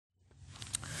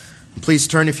Please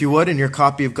turn, if you would, in your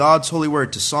copy of God's holy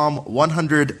word to Psalm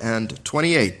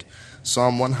 128.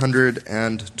 Psalm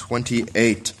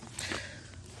 128.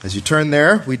 As you turn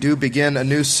there, we do begin a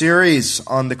new series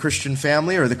on the Christian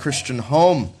family or the Christian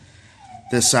home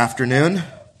this afternoon.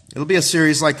 It'll be a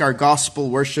series like our gospel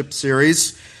worship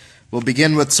series. We'll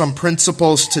begin with some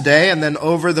principles today, and then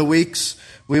over the weeks,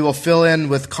 we will fill in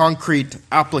with concrete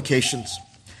applications.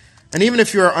 And even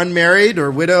if you are unmarried or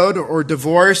widowed or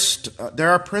divorced,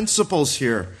 there are principles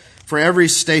here for every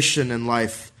station in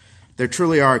life. There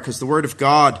truly are, because the Word of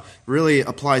God really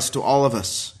applies to all of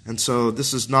us. And so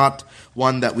this is not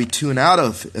one that we tune out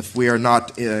of if we are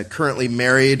not currently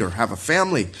married or have a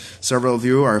family. Several of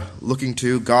you are looking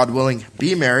to, God willing,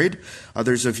 be married.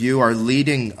 Others of you are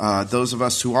leading those of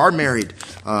us who are married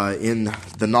in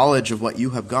the knowledge of what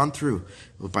you have gone through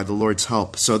by the Lord's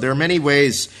help. So there are many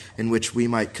ways in which we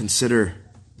might consider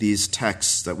these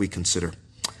texts that we consider.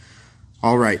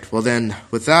 All right, well then,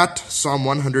 with that, Psalm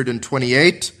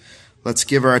 128, let's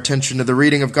give our attention to the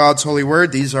reading of God's holy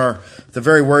word. These are the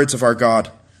very words of our God.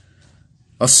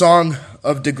 A song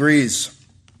of degrees.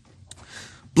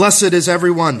 Blessed is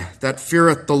everyone that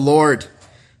feareth the Lord,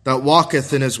 that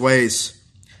walketh in his ways.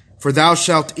 For thou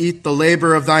shalt eat the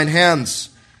labor of thine hands.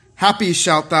 Happy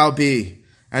shalt thou be,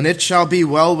 and it shall be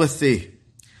well with thee.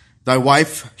 Thy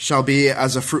wife shall be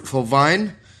as a fruitful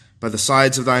vine by the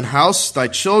sides of thine house, thy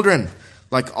children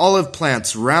like olive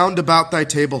plants round about thy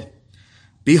table.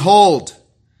 Behold,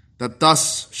 that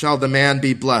thus shall the man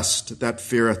be blessed that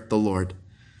feareth the Lord.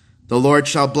 The Lord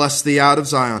shall bless thee out of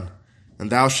Zion, and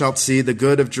thou shalt see the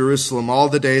good of Jerusalem all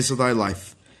the days of thy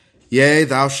life. Yea,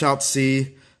 thou shalt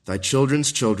see thy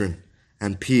children's children,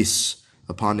 and peace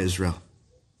upon Israel.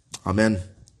 Amen.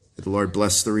 May the Lord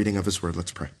bless the reading of his word.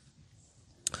 Let's pray.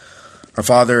 Our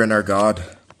Father and our God,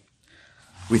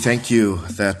 we thank you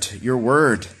that your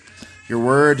word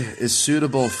is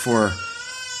suitable for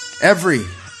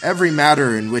every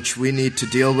matter in which we need to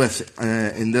deal with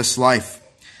in this life.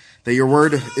 That your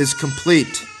word is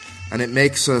complete, and it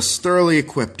makes us thoroughly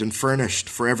equipped and furnished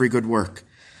for every good work.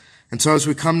 And so as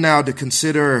we come now to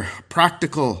consider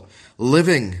practical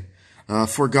living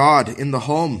for God in the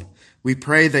home, we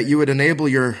pray that you would enable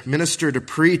your minister to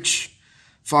preach,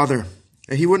 Father,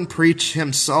 that he wouldn't preach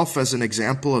himself as an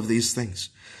example of these things,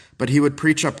 but he would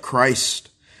preach up Christ,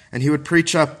 and he would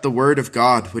preach up the word of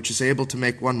God, which is able to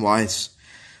make one wise,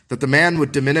 that the man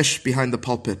would diminish behind the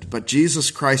pulpit, but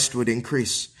Jesus Christ would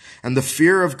increase, and the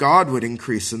fear of God would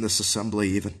increase in this assembly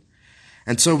even.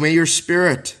 And so may your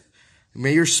Spirit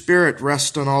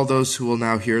rest on all those who will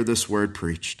now hear this word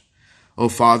preached. Oh,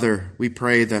 Father, we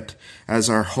pray that as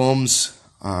our homes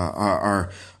are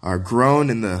grown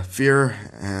in the fear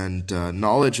and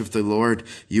knowledge of the Lord,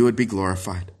 you would be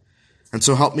glorified. And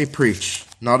so help me preach,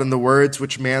 not in the words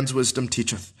which man's wisdom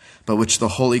teacheth, but which the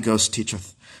Holy Ghost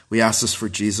teacheth. We ask this for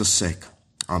Jesus' sake.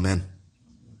 Amen.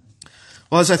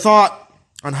 Well, as I thought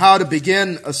on how to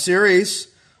begin a series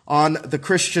on the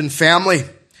Christian family,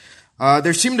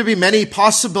 there seem to be many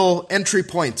possible entry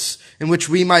points in which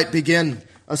we might begin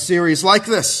a series like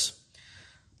this.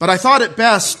 But I thought it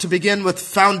best to begin with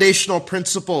foundational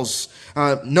principles,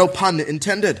 no pun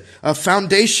intended, a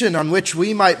foundation on which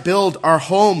we might build our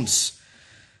homes.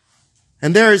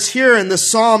 And there is here in this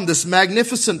psalm this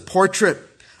magnificent portrait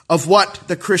of what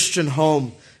the Christian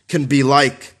home can be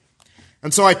like.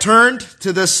 And so I turned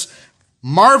to this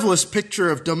marvelous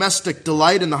picture of domestic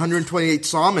delight in the 128th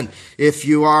Psalm. And if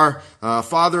you are a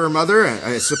father or mother,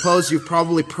 I suppose you've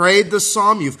probably prayed this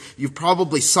psalm. You've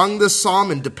probably sung this psalm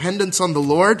in dependence on the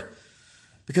Lord.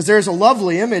 Because there's a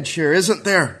lovely image here, isn't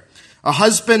there? A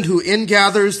husband who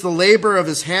ingathers the labor of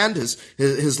his hand.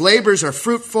 His labors are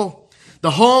fruitful. The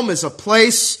home is a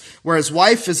place where his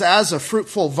wife is as a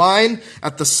fruitful vine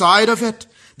at the side of it.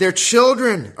 Their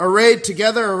children arrayed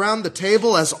together around the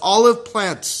table as olive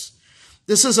plants.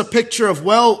 This is a picture of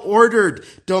well-ordered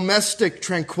domestic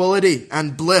tranquility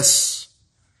and bliss.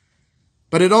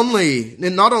 But it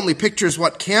not only pictures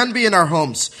what can be in our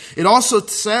homes, it also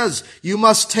says you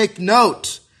must take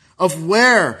note of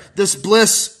where this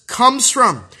bliss comes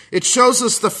from. It shows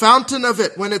us the fountain of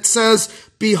it when it says,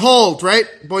 behold, right?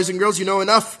 Boys and girls, you know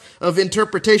enough of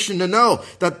interpretation to know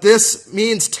that this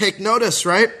means take notice,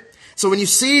 right? So when you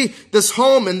see this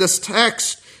home in this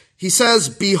text, he says,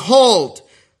 behold,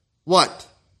 what?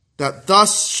 That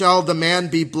thus shall the man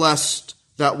be blessed,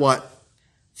 that what?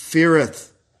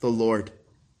 Feareth the Lord.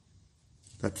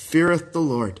 That feareth the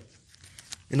Lord.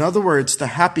 In other words, the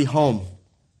happy home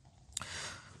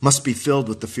must be filled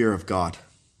with the fear of God.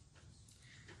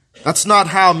 That's not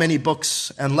how many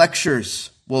books and lectures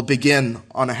will begin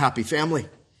on a happy family,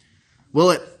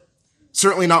 will it?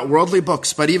 Certainly not worldly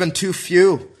books, but even too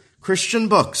few Christian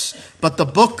books. But the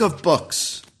book of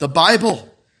books, the Bible,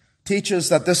 teaches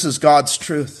that this is God's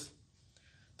truth,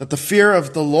 that the fear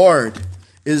of the Lord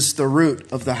is the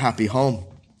root of the happy home.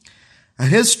 And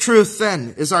his truth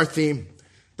then is our theme,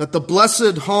 that the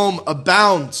blessed home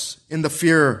abounds in the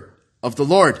fear of the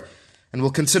Lord. And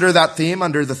we'll consider that theme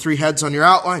under the three heads on your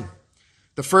outline.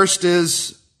 The first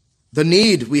is the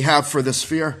need we have for this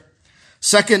fear.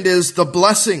 Second is the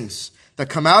blessings that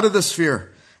come out of this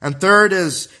fear. And third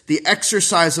is the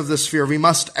exercise of this fear. We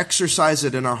must exercise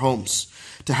it in our homes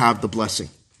to have the blessing.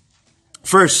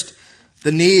 First,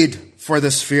 the need for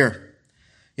this fear.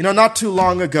 Not too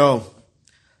long ago,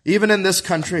 even in this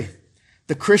country,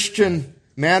 the Christian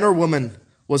man or woman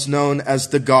was known as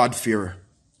the God-fearer.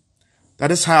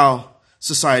 That is how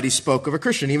society spoke of a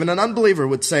Christian. Even an unbeliever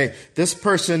would say, this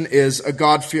person is a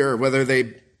God-fearer. Whether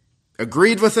they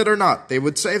agreed with it or not, they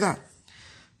would say that.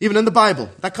 Even in the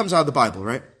Bible, that comes out of the Bible,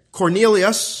 right?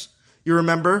 Cornelius, you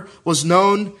remember, was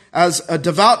known as a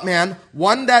devout man,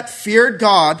 one that feared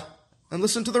God, and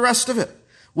listen to the rest of it,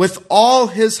 with all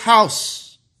his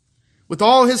house. With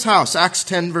all his house, Acts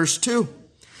 10 verse 2.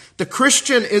 The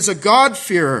Christian is a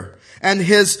God-fearer, and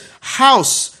his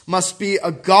house must be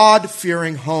a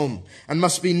God-fearing home, and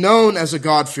must be known as a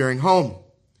God-fearing home.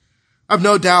 I've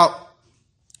no doubt,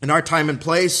 in our time and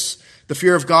place, the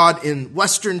fear of God in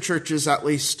Western churches, at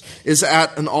least, is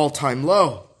at an all-time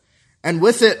low. And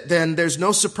with it, then, there's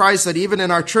no surprise that even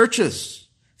in our churches,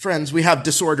 friends, we have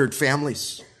disordered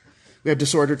families. We have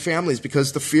disordered families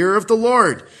because the fear of the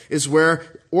Lord is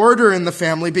where order in the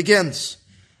family begins.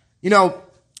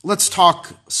 Let's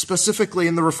talk specifically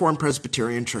in the Reformed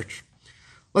Presbyterian Church.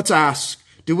 Let's ask,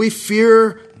 do we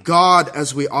fear God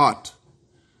as we ought?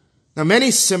 Now, many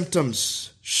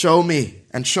symptoms show me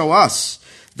and show us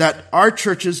that our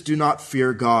churches do not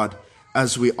fear God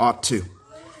as we ought to.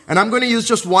 And I'm going to use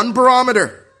just one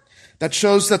barometer that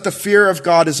shows that the fear of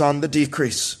God is on the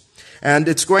decrease. And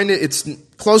it's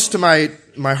close to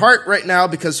my heart right now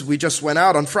because we just went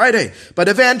out on Friday. But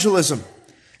evangelism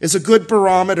is a good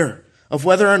barometer of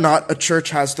whether or not a church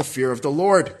has the fear of the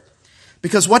Lord.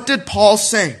 Because what did Paul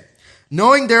say?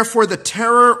 Knowing therefore the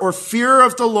terror or fear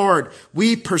of the Lord,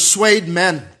 we persuade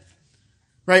men.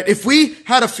 Right? If we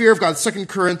had a fear of God, 2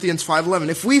 Corinthians 5:11,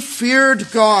 if we feared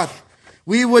God,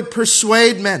 we would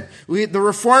persuade men. The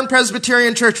Reformed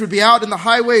Presbyterian Church would be out in the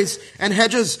highways and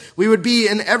hedges. We would be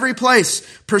in every place,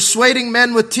 persuading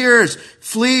men with tears,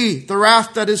 flee the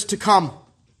wrath that is to come.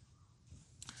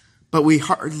 But we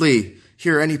hardly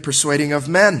hear any persuading of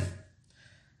men.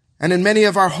 And in many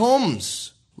of our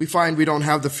homes, we find we don't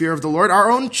have the fear of the Lord. Our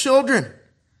own children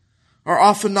are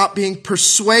often not being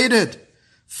persuaded.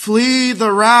 Flee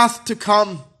the wrath to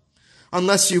come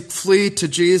unless you flee to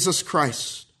Jesus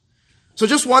Christ. So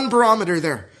just one barometer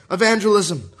there.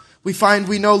 Evangelism. We find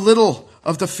we know little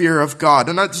of the fear of God.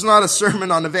 And it's not a sermon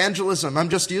on evangelism. I'm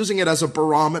just using it as a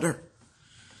barometer.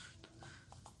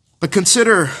 But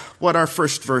consider what our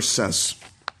first verse says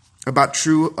about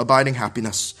true abiding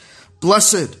happiness.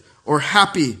 Blessed or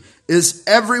happy is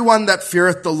everyone that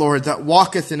feareth the Lord, that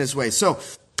walketh in his ways. So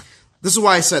this is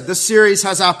why I said this series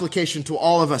has application to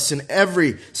all of us in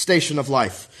every station of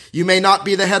life. You may not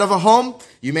be the head of a home.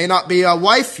 You may not be a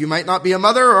wife. You might not be a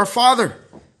mother or a father.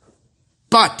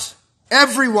 But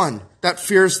everyone that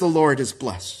fears the Lord is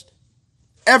blessed.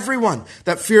 Everyone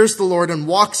that fears the Lord and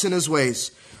walks in his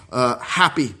ways,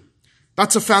 happy.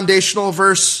 That's a foundational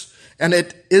verse, and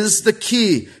it is the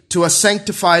key to a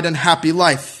sanctified and happy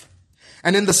life.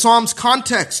 And in the Psalms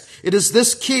context, it is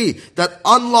this key that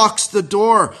unlocks the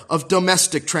door of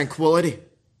domestic tranquility.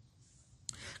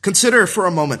 Consider for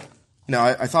a moment.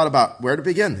 I thought about where to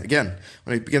begin, again,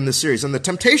 when I begin this series. And the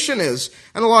temptation is,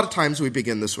 and a lot of times we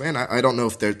begin this way, and I don't know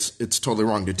if it's totally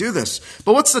wrong to do this,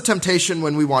 but what's the temptation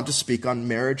when we want to speak on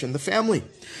marriage and the family?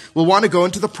 We'll want to go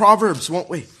into the Proverbs, won't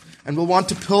we? And we'll want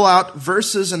to pull out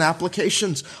verses and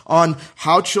applications on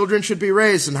how children should be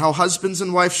raised and how husbands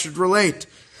and wives should relate.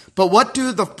 But what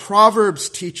do the Proverbs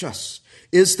teach us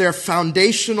is their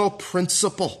foundational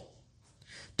principle.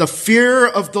 The fear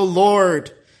of the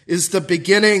Lord is the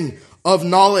beginning of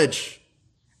knowledge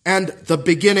and the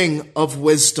beginning of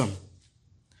wisdom.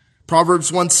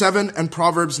 Proverbs 1:7 and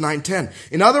Proverbs 9:10.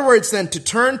 In other words, then, to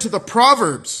turn to the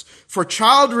Proverbs for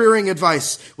child-rearing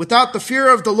advice without the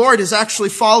fear of the Lord is actually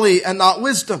folly and not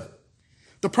wisdom.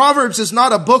 The Proverbs is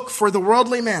not a book for the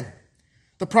worldly man.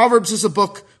 The Proverbs is a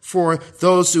book for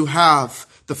those who have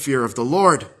the fear of the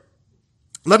Lord.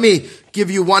 Let me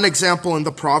give you one example in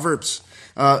the Proverbs.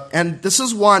 And this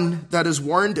is one that is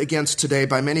warned against today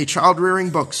by many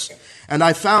child-rearing books. And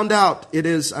I found out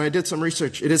and I did some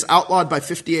research, it is outlawed by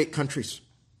 58 countries.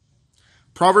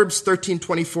 Proverbs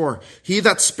 13:24, he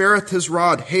that spareth his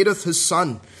rod hateth his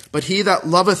son, but he that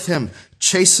loveth him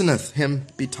chasteneth him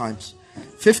betimes.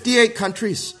 58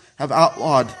 countries have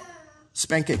outlawed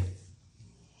spanking.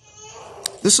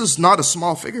 This is not a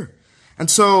small figure. And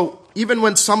so even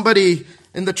when somebody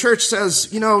in the church says,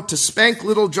 to spank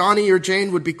little Johnny or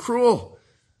Jane would be cruel,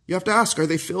 you have to ask, are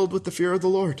they filled with the fear of the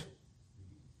Lord?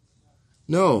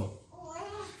 No.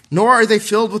 Nor are they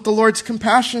filled with the Lord's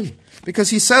compassion, because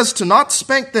he says to not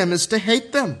spank them is to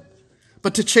hate them,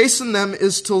 but to chasten them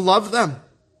is to love them.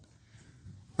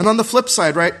 And on the flip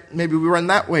side, right, maybe we run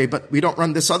that way, but we don't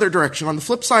run this other direction. On the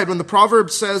flip side, when the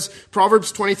Proverbs says,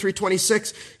 Proverbs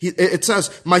 23:26, it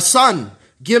says, my son,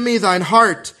 give me thine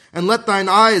heart, and let thine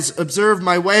eyes observe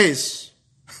my ways.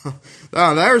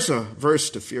 Now, there's a verse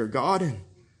to fear God in,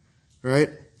 right?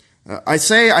 I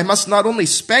say I must not only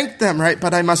spank them, right,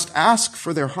 but I must ask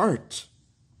for their heart.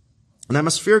 And I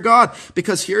must fear God,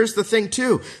 because here's the thing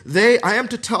too. I am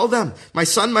to tell them, my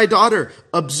son, my daughter,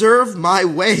 observe my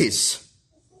ways.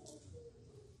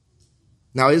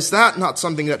 Now, is that not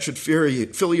something that should fill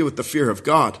you with the fear of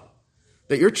God?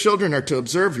 That your children are to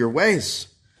observe your ways,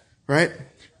 right?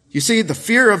 You see, the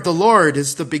fear of the Lord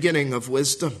is the beginning of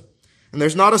wisdom. And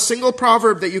there's not a single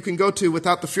proverb that you can go to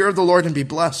without the fear of the Lord and be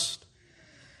blessed.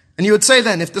 And you would say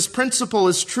then, if this principle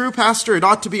is true, Pastor, it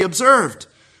ought to be observed,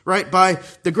 right, by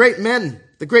the great men,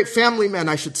 the great family men,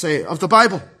 I should say, of the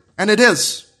Bible. And it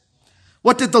is.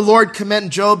 What did the Lord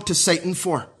commend Job to Satan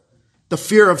for? The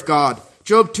fear of God.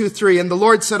 Job 2:3, and the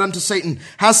Lord said unto Satan,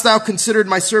 hast thou considered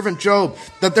my servant Job,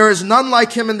 that there is none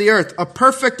like him in the earth, a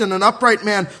perfect and an upright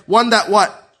man, one that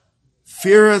what?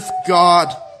 Feareth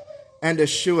God and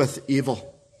escheweth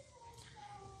evil.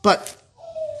 But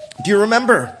do you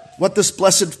remember what this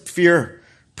blessed fear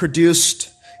produced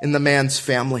in the man's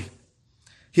family?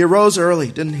 He arose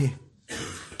early, didn't he?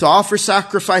 To offer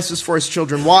sacrifices for his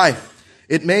children. Why?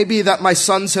 It may be that my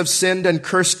sons have sinned and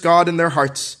cursed God in their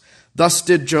hearts. Thus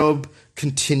did Job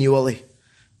continually.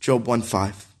 Job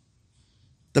 1:5.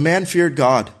 The man feared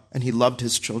God, and he loved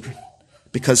his children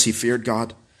because he feared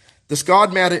God. This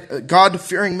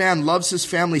God-fearing man loves his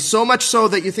family so much so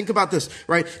that you think about this,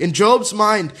 right? In Job's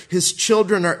mind, his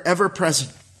children are ever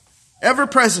present,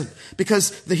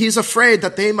 because he's afraid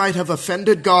that they might have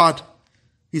offended God.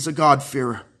 He's a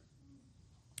God-fearer.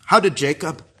 How did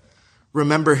Jacob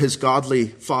remember his godly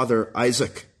father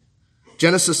Isaac?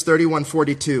 Genesis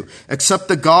 31:42, except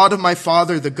the God of my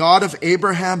father, the God of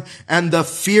Abraham, and the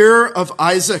fear of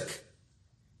Isaac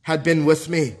had been with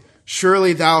me.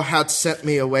 Surely thou hadst sent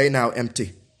me away now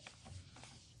empty.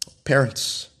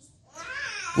 Parents,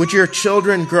 would your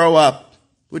children grow up?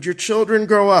 Would your children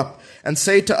grow up and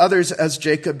say to others as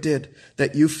Jacob did,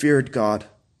 that you feared God?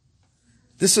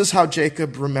 This is how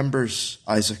Jacob remembers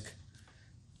Isaac.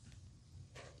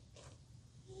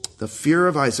 The fear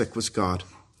of Isaac was God.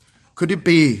 Could it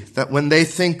be that when they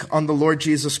think on the Lord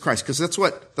Jesus Christ, because that's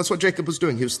what Jacob was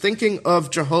doing. He was thinking of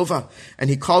Jehovah, and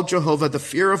he called Jehovah the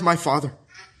fear of my father.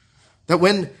 That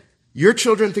when your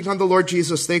children think on the Lord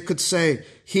Jesus, they could say,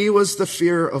 he was the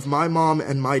fear of my mom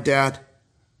and my dad.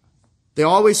 They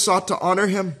always sought to honor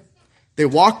him. They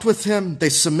walked with him. They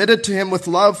submitted to him with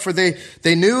love, for they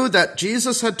knew that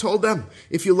Jesus had told them,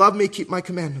 if you love me, keep my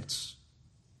commandments.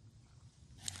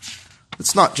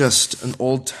 It's not just an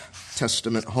Old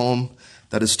Testament home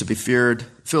that is to be feared,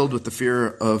 filled with the fear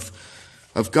of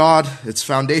God. It's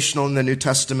foundational in the New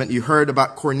Testament. You heard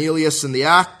about Cornelius in the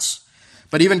Acts,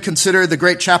 but even consider the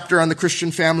great chapter on the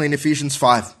Christian family in Ephesians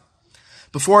 5.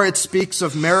 Before it speaks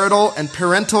of marital and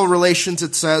parental relations,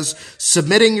 it says,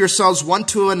 submitting yourselves one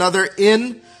to another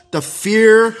in the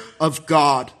fear of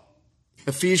God.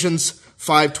 Ephesians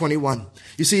 5:21.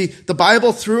 You see, the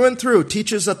Bible through and through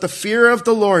teaches that the fear of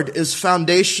the Lord is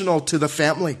foundational to the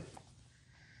family.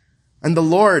 And the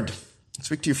Lord, I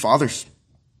speak to you fathers,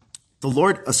 the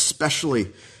Lord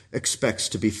especially expects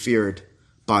to be feared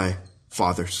by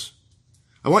fathers.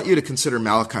 I want you to consider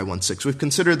Malachi 1:6. We've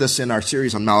considered this in our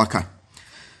series on Malachi.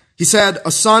 He said, a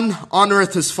son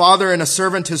honoreth his father and a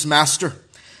servant his master.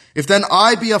 If then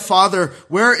I be a father,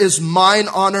 where is mine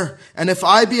honor? And if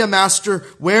I be a master,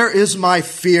 where is my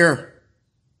fear?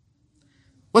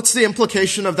 What's the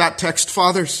implication of that text,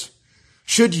 fathers?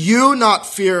 Should you not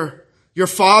fear your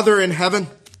Father in heaven?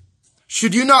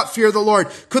 Should you not fear the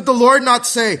Lord? Could the Lord not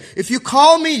say, if you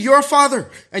call me your Father,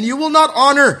 and you will not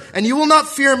honor, and you will not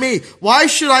fear me, why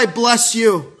should I bless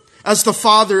you as the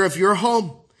Father of your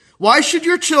home? Why should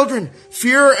your children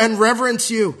fear and reverence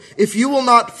you if you will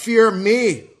not fear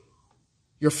me,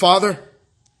 your Father?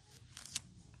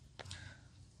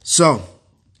 So,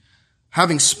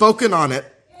 Having spoken on it,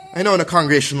 I know in a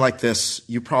congregation like this,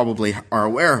 you probably are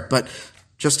aware, but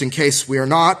just in case we are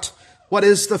not, what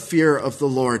is the fear of the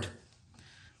Lord?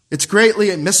 It's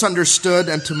greatly misunderstood,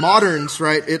 and to moderns,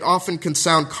 right, it often can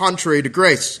sound contrary to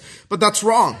grace. But that's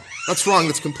wrong. That's wrong.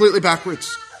 That's completely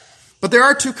backwards. But there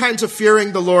are two kinds of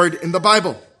fearing the Lord in the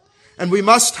Bible, and we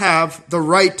must have the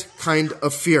right kind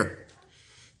of fear.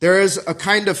 There is a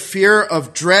kind of fear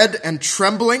of dread and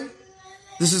trembling.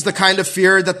 This is the kind of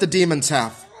fear that the demons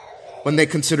have when they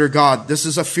consider God. This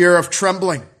is a fear of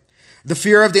trembling. The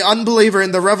fear of the unbeliever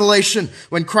in the Revelation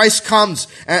when Christ comes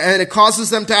and it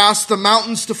causes them to ask the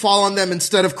mountains to fall on them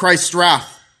instead of Christ's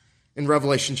wrath in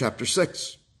Revelation chapter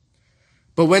 6.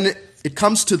 But when it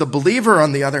comes to the believer,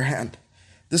 on the other hand,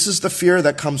 this is the fear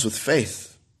that comes with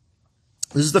faith.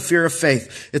 This is the fear of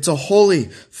faith. It's a holy,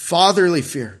 fatherly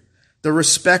fear, the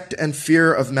respect and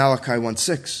fear of Malachi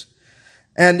 1:6.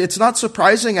 And it's not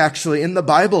surprising, actually, in the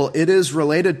Bible, it is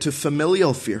related to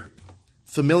familial fear.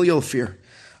 Familial fear.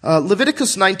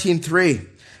 Leviticus 19:3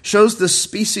 shows this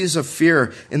species of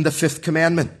fear in the 5th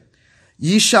commandment.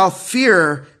 Ye shall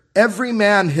fear every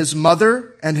man his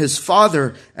mother and his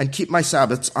father, and keep my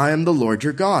Sabbaths. I am the Lord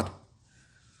your God.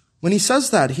 When he says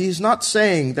that, he's not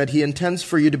saying that he intends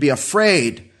for you to be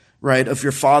afraid, right, of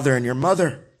your father and your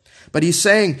mother. But he's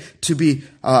saying to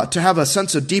have a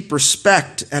sense of deep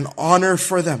respect and honor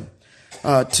for them.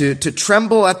 To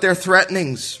tremble at their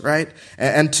threatenings, right?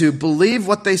 And to believe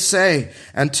what they say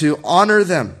and to honor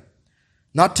them.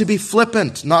 Not to be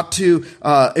flippant, not to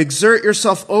exert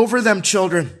yourself over them,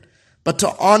 children, but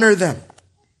to honor them.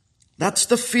 That's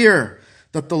the fear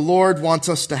that the Lord wants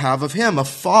us to have of him, a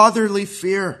fatherly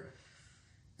fear.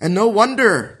 And no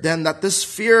wonder then that this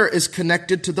fear is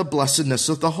connected to the blessedness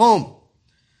of the home.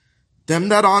 Them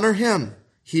that honor him,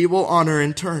 he will honor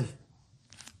in turn.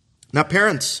 Now,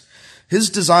 parents, his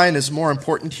design is more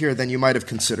important here than you might have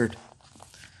considered.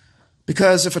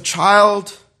 Because if a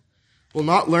child will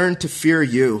not learn to fear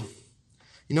you,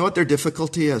 you know what their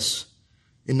difficulty is?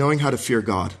 In knowing how to fear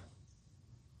God.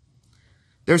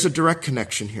 There's a direct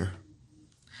connection here.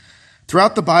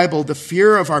 Throughout the Bible, the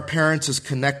fear of our parents is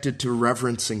connected to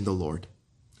reverencing the Lord.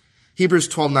 Hebrews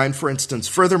 12:9, for instance,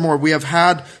 furthermore, we have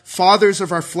had fathers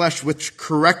of our flesh which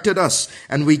corrected us,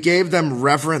 and we gave them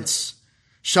reverence.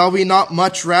 Shall we not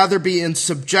much rather be in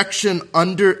subjection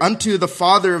unto the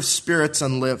Father of spirits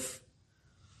and live?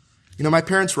 You know, my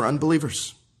parents were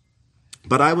unbelievers,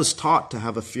 but I was taught to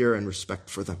have a fear and respect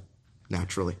for them,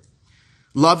 naturally.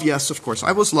 Love, yes, of course.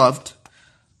 I was loved.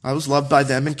 I was loved by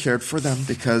them and cared for them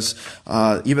because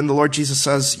even the Lord Jesus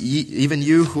says, even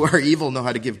you who are evil know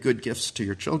how to give good gifts to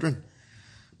your children.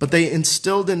 But they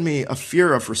instilled in me a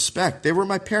fear of respect. They were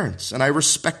my parents, and I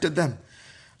respected them.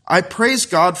 I praise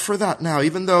God for that now,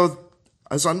 even though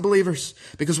as unbelievers,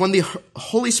 because when the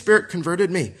Holy Spirit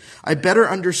converted me, I better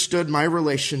understood my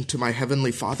relation to my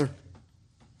Heavenly Father.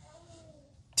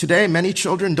 Today, many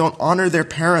children don't honor their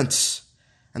parents,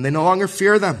 and they no longer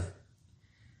fear them.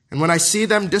 And when I see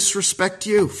them disrespect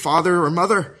you, father or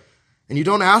mother, and you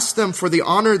don't ask them for the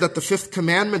honor that the 5th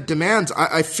commandment demands,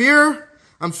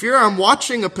 I'm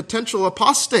watching a potential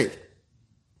apostate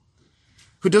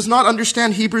who does not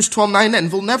understand Hebrews 12:9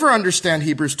 and will never understand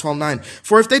Hebrews 12:9.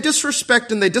 For if they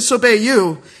disrespect and they disobey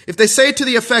you, if they say to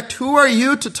the effect, who are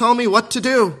you to tell me what to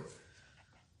do?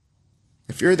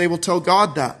 I fear they will tell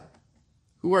God that.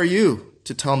 Who are you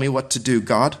to tell me what to do,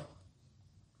 God?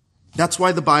 That's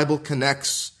why the Bible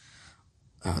connects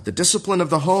the discipline of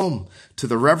the home to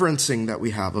the reverencing that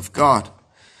we have of God.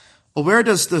 Well, where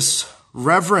does this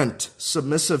reverent,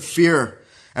 submissive fear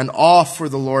and awe for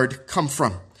the Lord come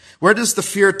from? Where does the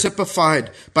fear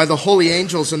typified by the holy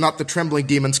angels and not the trembling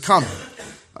demons come?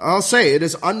 I'll say it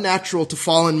is unnatural to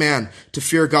fallen man to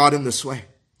fear God in this way.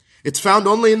 It's found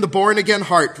only in the born-again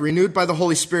heart, renewed by the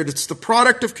Holy Spirit. It's the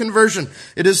product of conversion.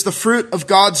 It is the fruit of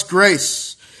God's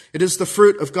grace. It is the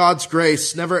fruit of God's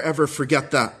grace. Never, ever forget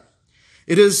that.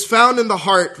 It is found in the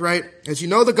heart, right? As you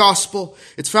know the gospel,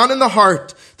 it's found in the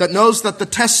heart that knows that the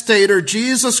testator,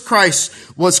 Jesus Christ,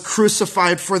 was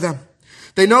crucified for them.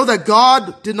 They know that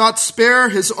God did not spare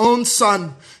his own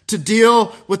son to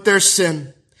deal with their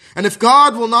sin. And if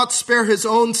God will not spare his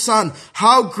own son,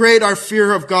 how great our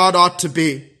fear of God ought to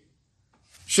be,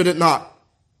 should it not?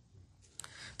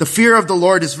 The fear of the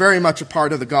Lord is very much a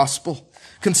part of the gospel.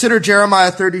 Consider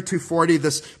Jeremiah 32:40,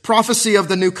 this prophecy of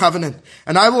the new covenant.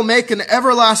 And I will make an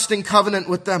everlasting covenant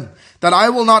with them, that I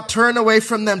will not turn away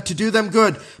from them to do them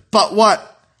good. But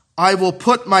what? I will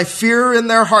put my fear in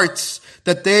their hearts,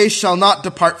 that they shall not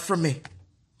depart from me.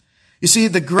 You see,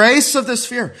 the grace of this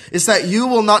fear is that you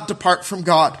will not depart from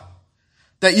God.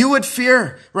 That you would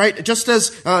fear, right? Just as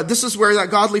this is where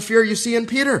that godly fear you see in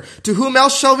Peter. To whom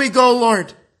else shall we go,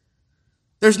 Lord?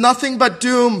 There's nothing but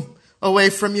doom away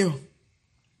from you.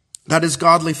 That is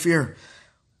godly fear.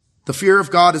 The fear of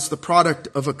God is the product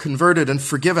of a converted and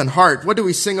forgiven heart. What do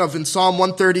we sing of in Psalm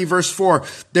 130, verse 4?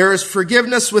 There is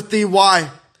forgiveness with thee.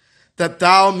 Why? That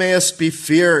thou mayest be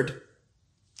feared.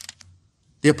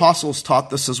 The apostles taught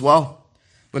this as well.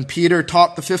 When Peter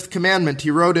taught the fifth commandment,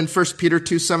 he wrote in 1 Peter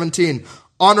 2:17,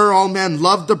 honor all men,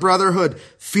 love the brotherhood,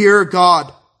 fear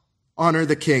God, honor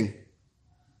the king.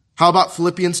 How about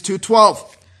Philippians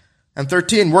 2:12 and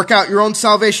 13? Work out your own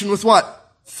salvation with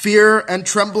what? Fear and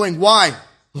trembling. Why?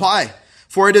 Why?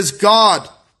 For it is God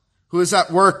who is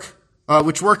at work,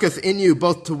 which worketh in you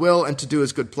both to will and to do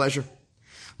his good pleasure.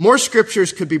 More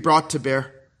scriptures could be brought to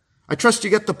bear. I trust you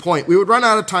get the point. We would run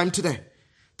out of time today.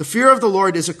 The fear of the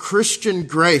Lord is a Christian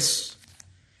grace.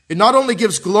 It not only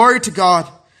gives glory to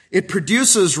God, it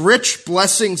produces rich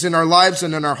blessings in our lives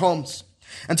and in our homes.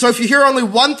 And so if you hear only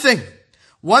one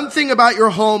thing about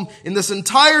your home in this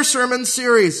entire sermon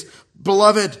series,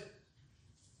 beloved,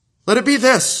 let it be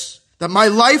this, that my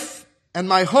life and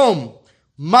my home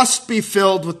must be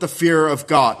filled with the fear of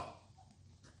God.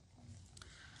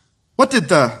 What did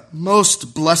the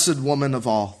most blessed woman of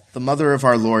all, the mother of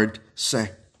our Lord,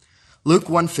 say? Luke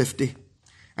 1:50,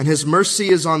 and his mercy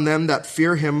is on them that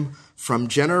fear him from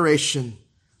generation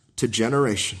to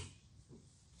generation.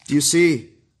 Do you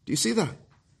see that?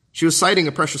 She was citing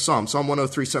a precious psalm, Psalm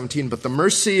 103:17, but the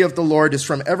mercy of the Lord is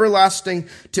from everlasting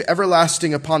to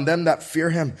everlasting upon them that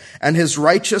fear him, and his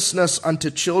righteousness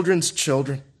unto children's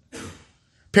children.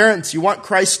 Parents, you want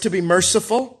Christ to be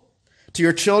merciful to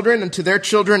your children and to their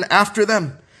children after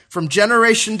them, from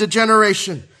generation to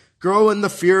generation. Grow in the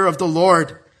fear of the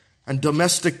Lord, and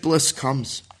domestic bliss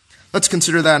comes. Let's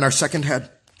consider that in our second head,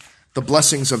 the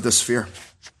blessings of this fear.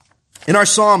 In our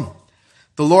psalm,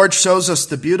 the Lord shows us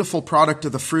the beautiful product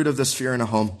of the fruit of this fear in a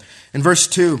home. In verse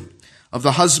 2, of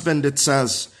the husband it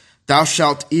says, thou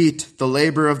shalt eat the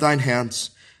labor of thine hands.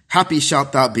 Happy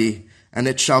shalt thou be, and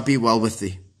it shall be well with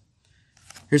thee.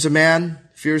 Here's a man,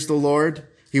 fears the Lord.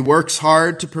 He works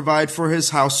hard to provide for his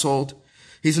household.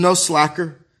 He's no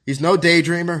slacker. He's no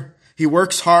daydreamer. He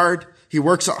works hard. He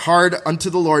works hard unto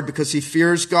the Lord because he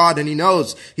fears God and he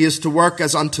knows he is to work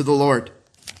as unto the Lord.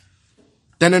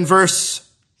 Then in verse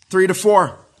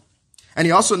 3-4, and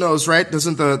he also knows, right,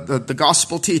 doesn't the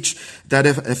gospel teach that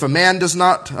if a man does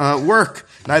not work,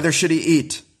 neither should he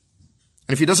eat.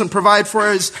 And if he doesn't provide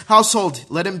for his household,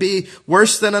 let him be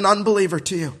worse than an unbeliever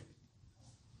to you.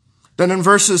 Then in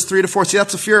verses 3-4, see,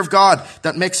 that's the fear of God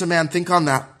that makes a man think on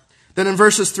that. Then in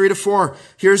verses 3-4,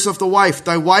 here's of the wife.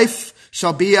 Thy wife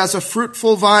shall be as a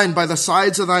fruitful vine by the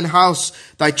sides of thine house.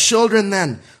 Thy children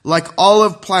then, like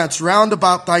olive plants round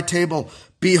about thy table.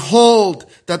 Behold,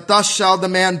 that thus shall the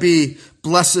man be,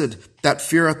 blessed that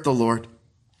feareth the Lord.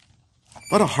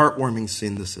 What a heartwarming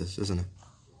scene this is, isn't it?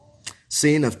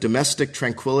 Scene of domestic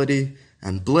tranquility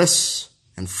and bliss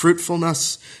and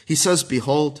fruitfulness. He says,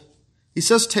 behold. He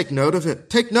says, take note of it.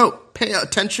 Take note. Pay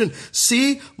attention.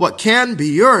 See what can be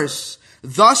yours.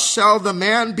 Thus shall the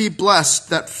man be blessed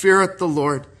that feareth the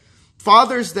Lord.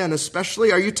 Fathers then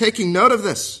especially, are you taking note of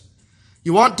this?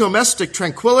 You want domestic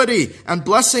tranquility and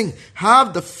blessing.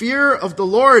 Have the fear of the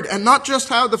Lord, and not just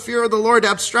have the fear of the Lord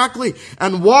abstractly,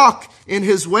 and walk in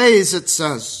his ways, it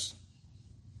says.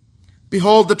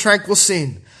 Behold the tranquil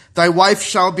scene. Thy wife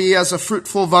shall be as a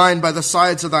fruitful vine by the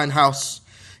sides of thine house.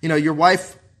 You know, your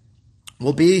wife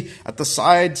will be at the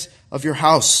sides of your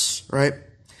house, right?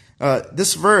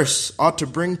 This verse ought to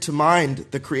bring to mind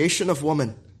the creation of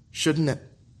woman, shouldn't it?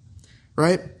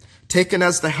 Right? Taken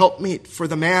as the helpmeet for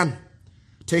the man.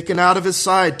 Taken out of his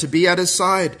side to be at his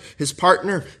side, his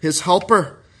partner, his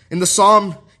helper. In the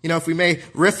psalm, you know, if we may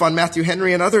riff on Matthew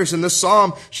Henry and others, in this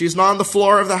psalm, she's not on the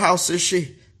floor of the house, is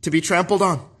she? To be trampled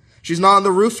on. She's not on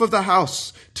the roof of the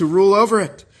house to rule over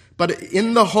it. But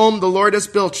in the home the Lord has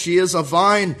built, she is a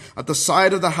vine at the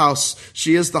side of the house.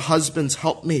 She is the husband's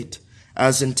helpmeet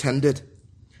as intended.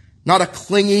 Not a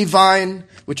clingy vine,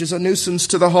 which is a nuisance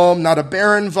to the home. Not a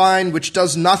barren vine, which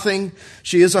does nothing.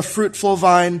 She is a fruitful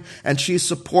vine, and she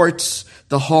supports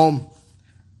the home.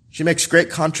 She makes great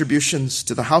contributions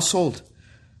to the household.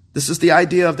 This is the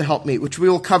idea of the helpmeet, which we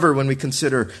will cover when we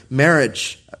consider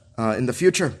marriage in the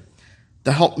future.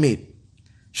 The helpmeet.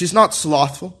 She's not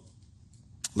slothful.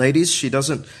 Ladies, she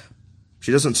doesn't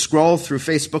scroll through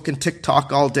Facebook and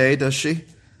TikTok all day, does she?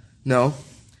 No.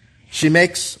 She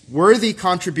makes worthy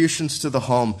contributions to the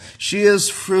home. She is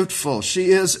fruitful. She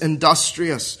is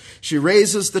industrious. She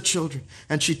raises the children,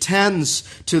 and she tends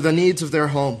to the needs of their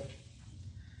home.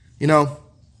 You know,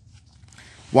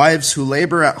 Wives who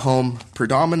labor at home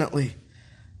predominantly,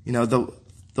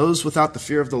 those without the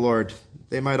fear of the Lord,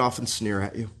 they might often sneer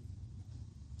at you.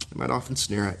 They might often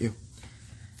sneer at you.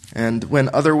 And when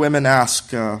other women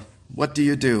ask, what do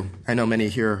you do? I know many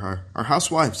here are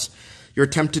housewives. You're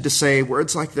tempted to say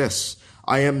words like this: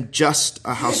 I am just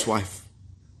a housewife.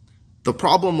 The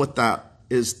problem with that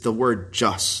is the word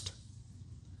just.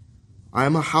 I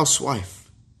am a housewife,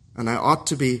 and I ought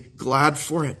to be glad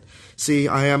for it. See,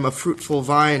 I am a fruitful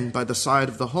vine by the side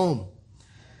of the home.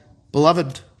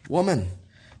 Beloved woman,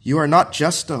 you are not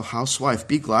just a housewife.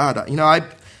 Be glad.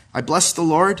 I bless the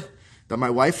Lord that my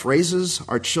wife raises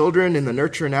our children in the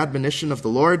nurture and admonition of the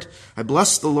Lord. I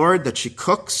bless the Lord that she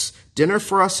cooks dinner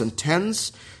for us and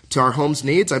tends to our home's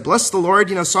needs. I bless the Lord,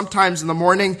 sometimes in the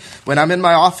morning when I'm in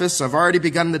my office, I've already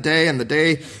begun the day and the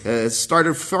day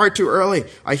started far too early.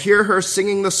 I hear her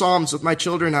singing the Psalms with my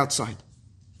children outside,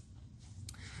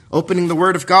 opening the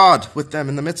Word of God with them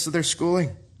in the midst of their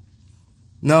schooling.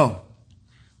 No,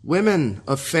 women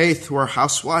of faith who are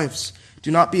housewives,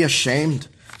 do not be ashamed,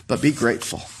 but be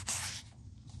grateful.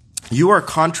 You are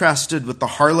contrasted with the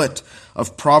harlot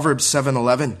of Proverbs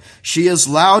 7:11. She is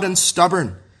loud and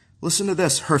stubborn. Listen to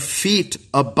this. Her feet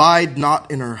abide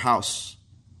not in her house.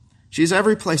 She's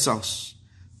every place else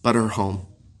but her home.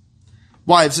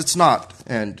 Wives, it's not,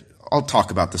 and I'll talk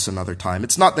about this another time,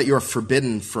 it's not that you're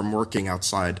forbidden from working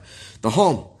outside the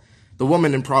home. The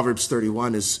woman in Proverbs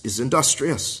 31 is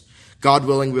industrious. God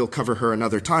willing, we'll cover her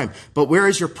another time. But where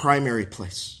is your primary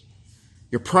place?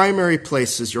 Your primary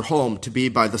place is your home, to be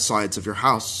by the sides of your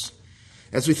house.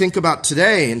 As we think about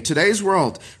today, in today's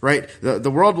world, right, the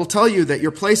world will tell you that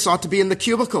your place ought to be in the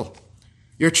cubicle,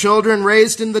 your children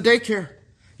raised in the daycare,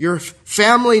 your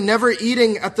family never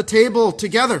eating at the table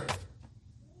together.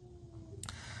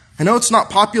 I know it's not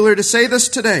popular to say this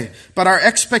today, but our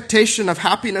expectation of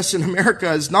happiness in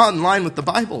America is not in line with the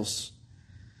Bible's.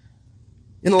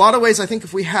 In a lot of ways, I think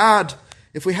if we had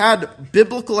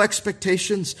biblical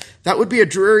expectations, that would be a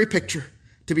dreary picture.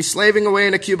 To be slaving away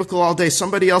in a cubicle all day,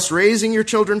 somebody else raising your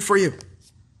children for you.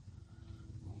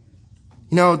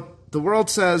 The world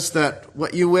says that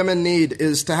what you women need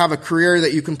is to have a career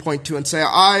that you can point to and say,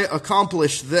 I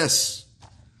accomplished this.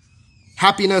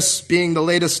 Happiness being the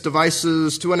latest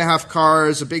devices, 2.5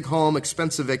 cars, a big home,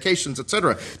 expensive vacations,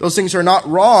 etc. Those things are not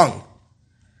wrong.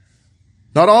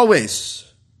 Not always.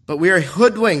 But we are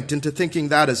hoodwinked into thinking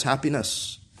that is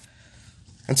happiness.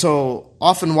 And so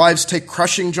often wives take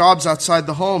crushing jobs outside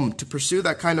the home to pursue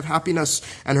that kind of happiness,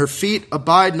 and her feet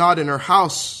abide not in her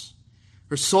house.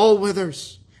 Her soul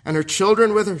withers, and her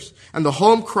children withers, and the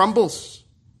home crumbles.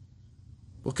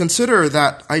 We'll consider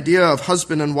that idea of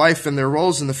husband and wife and their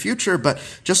roles in the future, but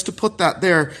just to put that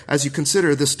there as you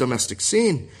consider this domestic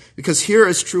scene, because here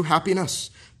is true happiness.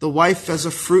 The wife as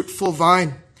a fruitful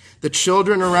vine, the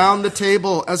children around the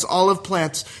table as olive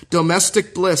plants,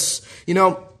 domestic bliss.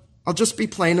 I'll just be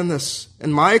plain in this.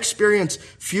 In my experience,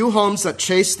 few homes that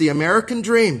chase the American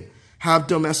dream have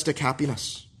domestic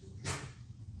happiness.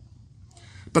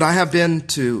 But I have been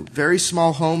to very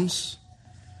small homes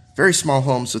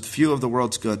with few of the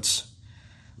world's goods.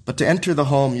 But to enter the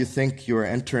home, you think you are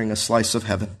entering a slice of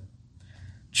heaven.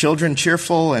 Children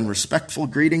cheerful and respectful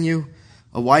greeting you,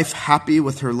 a wife happy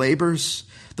with her labors,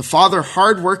 the father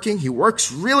hardworking. He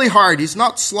works really hard. He's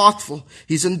not slothful.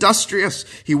 He's industrious.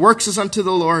 He works as unto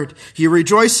the Lord. He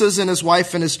rejoices in his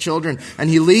wife and his children, and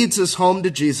he leads his home to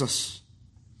Jesus.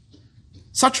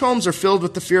 Such homes are filled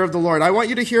with the fear of the Lord. I want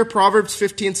you to hear Proverbs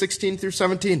 15:16 through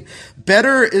 17.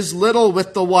 Better is little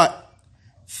with the what?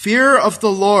 Fear of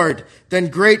the Lord than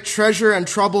great treasure and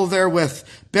trouble therewith.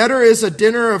 Better is a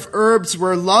dinner of herbs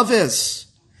where love is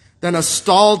than a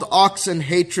stalled ox and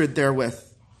hatred therewith.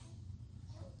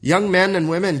 Young men and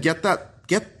women, get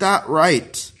that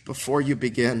right before you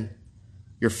begin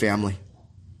your family.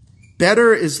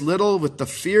 Better is little with the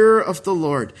fear of the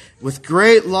Lord, with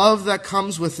great love that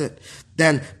comes with it,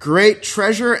 than great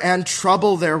treasure and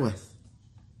trouble therewith.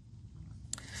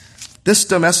 This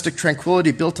domestic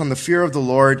tranquility built on the fear of the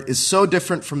Lord is so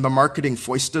different from the marketing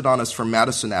foisted on us from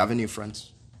Madison Avenue,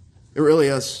 friends. It really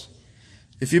is.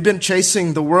 If you've been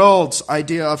chasing the world's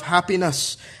idea of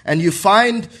happiness and you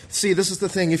find, this is the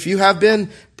thing, if you have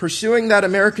been pursuing that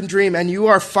American dream and you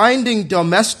are finding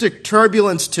domestic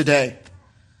turbulence today,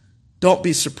 don't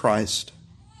be surprised.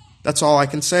 That's all I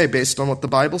can say based on what the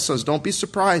Bible says. Don't be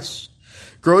surprised.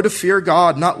 Grow to fear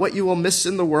God, not what you will miss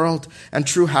in the world, and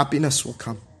true happiness will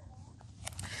come.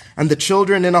 And the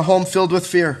children in a home filled with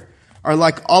fear are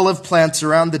like olive plants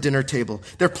around the dinner table.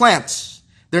 They're plants.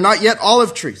 They're not yet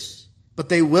olive trees. But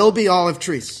they will be olive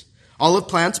trees. Olive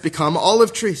plants become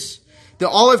olive trees. The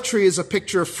olive tree is a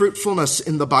picture of fruitfulness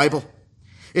in the Bible.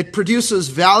 It produces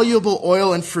valuable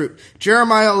oil and fruit.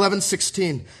 Jeremiah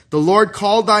 11:16. The Lord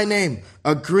called thy name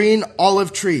a green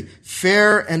olive tree,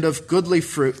 fair and of goodly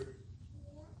fruit.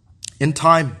 In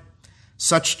time,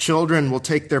 such children will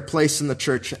take their place in the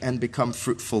church and become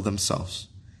fruitful themselves.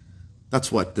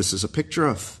 That's what this is a picture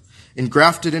of.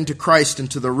 Engrafted into Christ,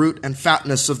 into the root and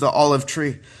fatness of the olive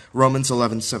tree. Romans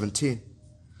 11:17.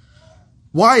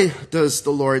 Why does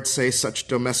the Lord say such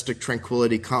domestic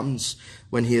tranquility comes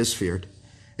when he is feared?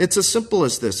 It's as simple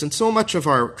as this, and so much of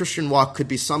our Christian walk could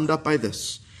be summed up by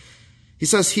this. He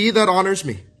says, he that honors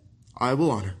me, I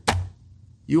will honor.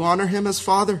 You honor him as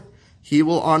Father. He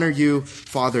will honor you,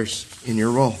 fathers, in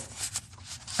your role.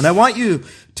 And I want you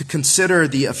to consider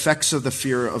the effects of the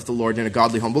fear of the Lord in a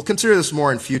godly home. We'll consider this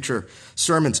more in future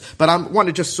sermons, but I want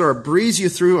to just sort of breeze you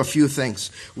through a few things.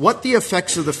 What the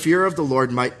effects of the fear of the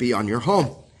Lord might be on your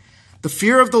home. The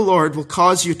fear of the Lord will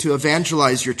cause you to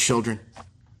evangelize your children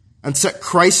and set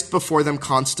Christ before them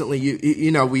constantly.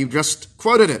 You know, we just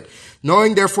quoted it.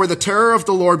 Knowing, therefore, the terror of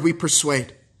the Lord, we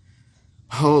persuade.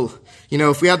 Oh, you know,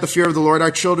 if we had the fear of the Lord,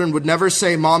 our children would never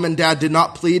say, Mom and Dad did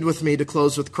not plead with me to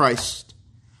close with Christ.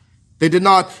 They did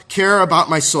not care about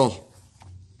my soul.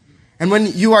 And when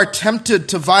you are tempted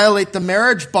to violate the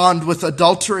marriage bond with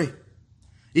adultery,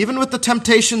 even with the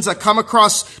temptations that come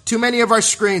across too many of our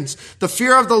screens, the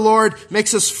fear of the Lord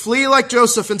makes us flee like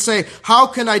Joseph and say, how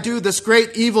can I do this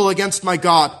great evil against my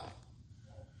God?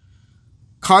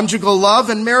 Conjugal love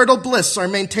and marital bliss are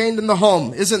maintained in the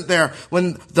home, isn't there,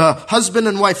 when the husband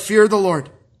and wife fear the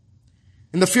Lord?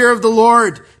 In the fear of the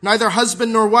Lord, neither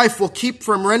husband nor wife will keep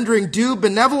from rendering due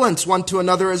benevolence one to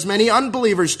another as many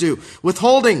unbelievers do,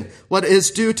 withholding what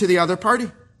is due to the other party.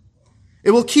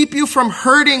 It will keep you from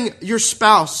hurting your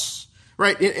spouse,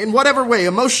 right, in whatever way,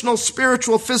 emotional,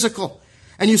 spiritual, physical.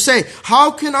 And you say,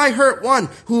 how can I hurt one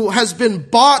who has been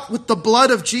bought with the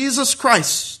blood of Jesus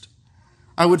Christ?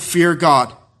 I would fear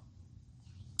God.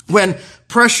 When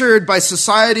pressured by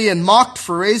society and mocked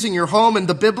for raising your home in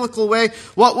the biblical way,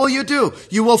 what will you do?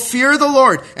 You will fear the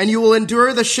Lord and you will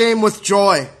endure the shame with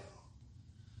joy.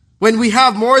 When we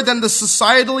have more than the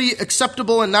societally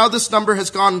acceptable, and now this number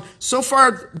has gone so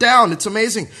far down, it's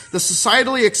amazing. The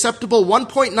societally acceptable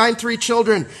 1.93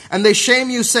 children, and they shame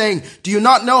you saying, do you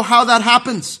not know how that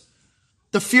happens?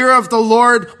 The fear of the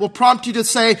Lord will prompt you to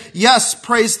say, yes,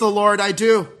 praise the Lord, I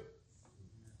do.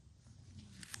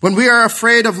 When we are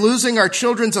afraid of losing our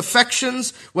children's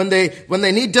affections, when they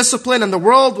need discipline, and the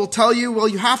world will tell you, well,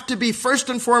 you have to be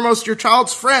first and foremost your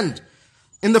child's friend.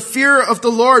 In the fear of the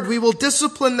Lord, we will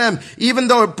discipline them, even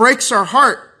though it breaks our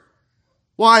heart.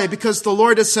 Why? Because the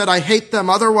Lord has said, I hate them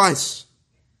otherwise.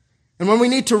 And when we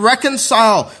need to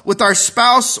reconcile with our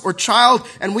spouse or child,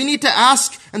 and we need to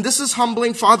ask, and this is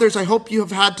humbling, fathers, I hope you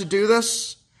have had to do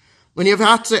this, when you have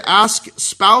had to ask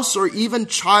spouse or even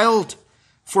child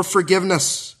for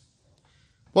forgiveness,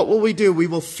 what will we do? We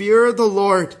will fear the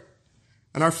Lord,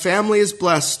 and our family is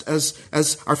blessed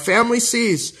as our family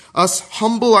sees us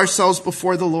humble ourselves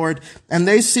before the Lord, and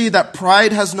they see that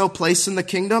pride has no place in the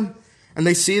kingdom, and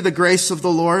they see the grace of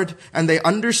the Lord, and they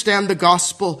understand the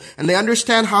gospel, and they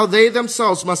understand how they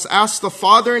themselves must ask the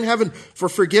Father in heaven for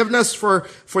forgiveness for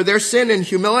their sin in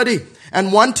humility,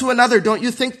 and one to another. Don't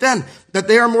you think then that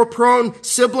they are more prone,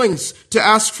 siblings, to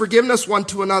ask forgiveness one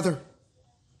to another?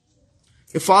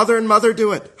 If father and mother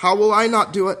do it, how will I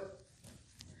not do it?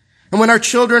 And when our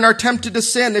children are tempted to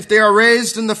sin, if they are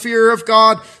raised in the fear of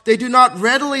God, they do not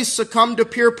readily succumb to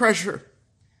peer pressure.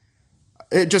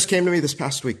 It just came to me this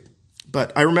past week,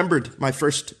 but I remembered my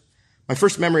first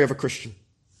memory of a Christian.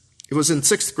 It was in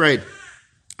 6th grade.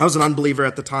 I was an unbeliever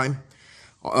at the time.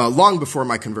 Long before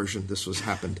my conversion, this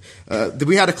happened.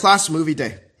 We had a class movie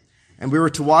day, and we were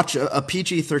to watch a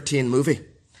PG-13 movie.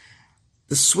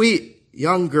 The sweet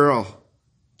young girl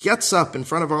gets up in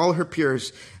front of all her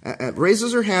peers,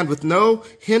 raises her hand with no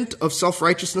hint of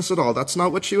self-righteousness at all. That's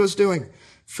not what she was doing.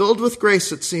 Filled with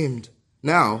grace, it seemed.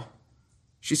 Now,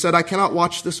 she said, I cannot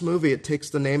watch this movie. It takes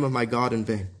the name of my God in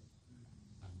vain.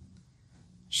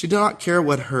 She did not care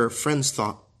what her friends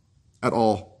thought at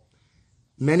all.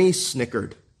 Many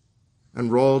snickered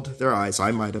and rolled their eyes. I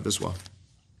might have as well.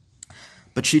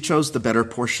 But she chose the better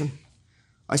portion.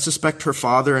 I suspect her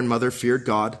father and mother feared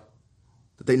God,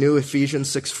 that they knew Ephesians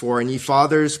 6:4, and ye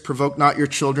fathers, provoke not your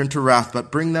children to wrath,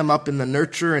 but bring them up in the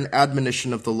nurture and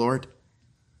admonition of the Lord.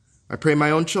 I pray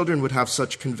my own children would have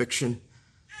such conviction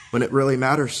when it really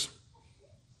matters.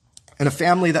 And a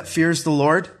family that fears the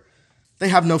Lord, they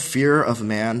have no fear of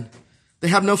man. They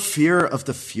have no fear of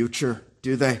the future,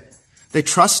 do they? They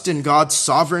trust in God's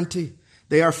sovereignty.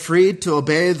 They are freed to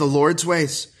obey the Lord's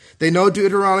ways. They know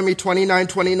Deuteronomy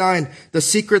 29:29. The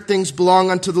secret things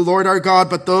belong unto the Lord our God,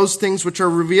 but those things which are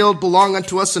revealed belong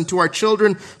unto us and to our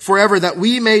children forever, that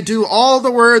we may do all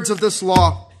the words of this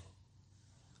law.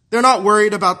 They're not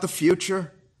worried about the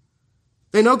future.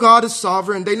 They know God is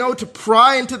sovereign. They know to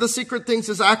pry into the secret things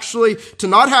is actually to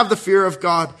not have the fear of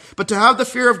God. But to have the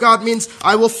fear of God means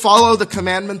I will follow the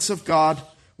commandments of God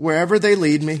wherever they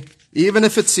lead me, even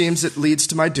if it seems it leads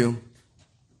to my doom,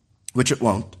 which it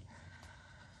won't.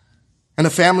 And a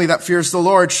family that fears the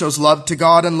Lord shows love to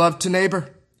God and love to neighbor.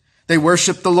 They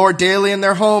worship the Lord daily in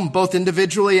their home, both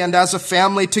individually and as a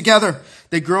family together.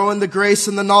 They grow in the grace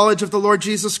and the knowledge of the Lord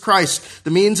Jesus Christ.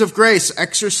 The means of grace,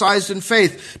 exercised in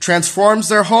faith, transforms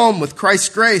their home with Christ's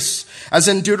grace. As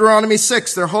in Deuteronomy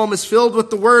 6, their home is filled with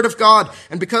the word of God.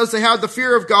 And because they have the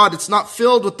fear of God, it's not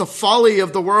filled with the folly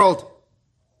of the world.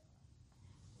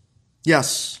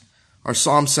 Yes, our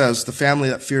psalm says the family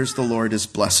that fears the Lord is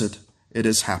blessed. It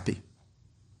is happy.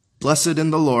 Blessed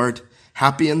in the Lord,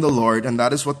 happy in the Lord, and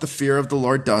that is what the fear of the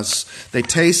Lord does. They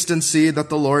taste and see that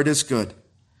the Lord is good.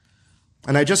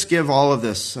 And I just give all of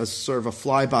this as sort of a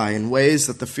flyby in ways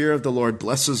that the fear of the Lord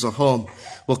blesses a home.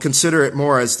 We'll consider it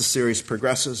more as the series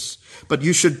progresses. But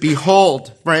you should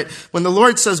behold, right? When the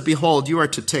Lord says behold, you are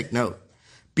to take note.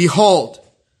 Behold,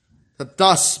 that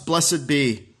thus blessed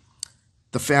be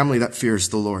the family that fears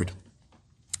the Lord.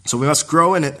 So we must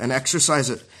grow in it and exercise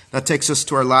it. That takes us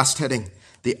to our last heading,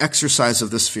 the exercise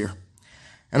of this fear.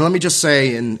 And let me just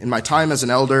say, in my time as an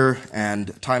elder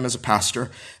and time as a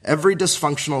pastor, every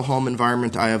dysfunctional home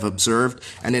environment I have observed,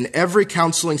 and in every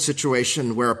counseling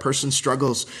situation where a person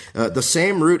struggles, the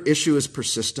same root issue is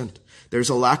persistent. There's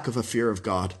a lack of a fear of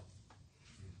God.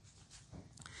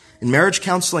 In marriage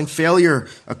counseling, failure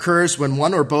occurs when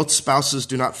one or both spouses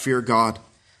do not fear God.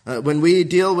 When we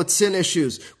deal with sin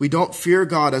issues, we don't fear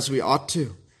God as we ought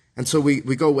to. And so we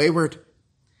go wayward.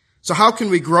 So how can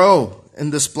we grow in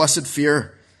this blessed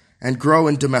fear and grow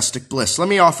in domestic bliss? Let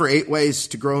me offer 8 ways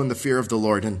to grow in the fear of the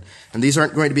Lord. And these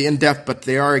aren't going to be in-depth, but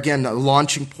they are, again, a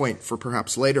launching point for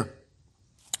perhaps later.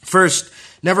 First,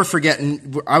 never forget,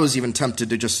 and I was even tempted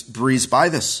to just breeze by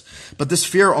this, but this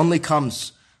fear only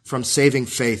comes from saving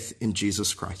faith in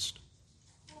Jesus Christ.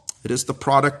 It is the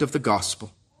product of the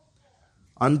gospel.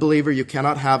 Unbeliever, you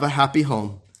cannot have a happy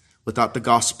home without the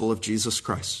gospel of Jesus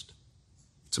Christ.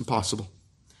 It's impossible.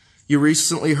 You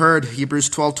recently heard Hebrews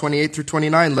 12:28 through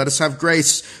 29. Let us have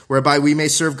grace whereby we may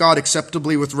serve God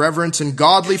acceptably with reverence and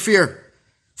godly fear.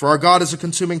 For our God is a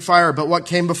consuming fire. But what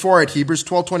came before it? Hebrews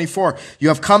 12:24. You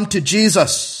have come to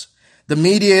Jesus, the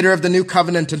mediator of the new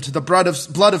covenant, and to the blood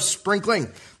of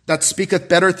sprinkling that speaketh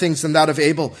better things than that of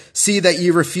Abel. See that ye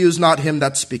refuse not him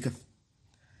that speaketh.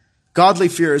 Godly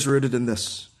fear is rooted in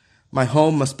this. My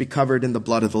home must be covered in the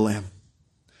blood of the Lamb.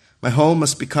 My home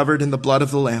must be covered in the blood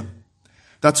of the Lamb.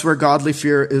 That's where godly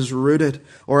fear is rooted.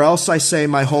 Or else I say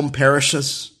my home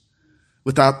perishes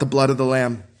without the blood of the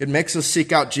Lamb. It makes us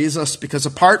seek out Jesus because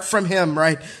apart from him,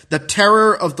 right, the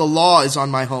terror of the law is on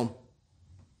my home.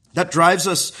 That drives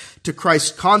us to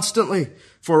Christ constantly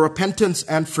for repentance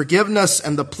and forgiveness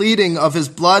and the pleading of his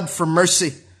blood for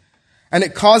mercy. And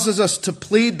it causes us to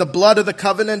plead the blood of the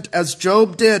covenant as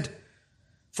Job did,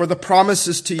 for the promise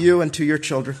is to you and to your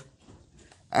children.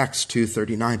 Acts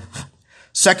 2:39.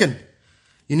 Second,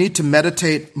 you need to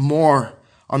meditate more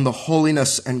on the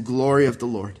holiness and glory of the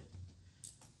Lord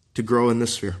to grow in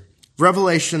this fear.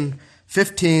 Revelation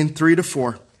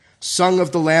 15:3-4, sung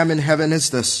of the Lamb in heaven is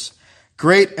this: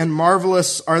 Great and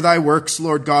marvelous are thy works,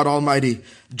 Lord God Almighty.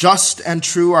 Just and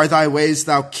true are thy ways,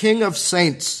 thou King of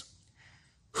saints.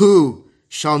 Who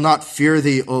shall not fear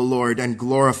thee, O Lord, and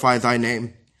glorify thy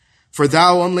name? For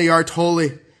thou only art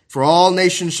holy, for all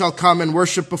nations shall come and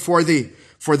worship before thee,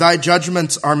 for thy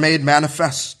judgments are made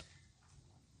manifest.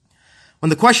 When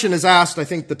the question is asked, I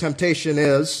think the temptation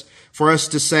is for us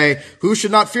to say, who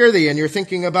should not fear thee? And you're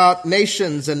thinking about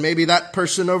nations and maybe that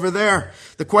person over there.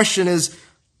 The question is,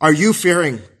 are you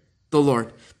fearing the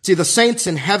Lord? See, the saints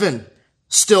in heaven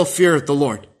still fear the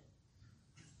Lord.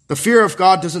 The fear of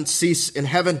God doesn't cease in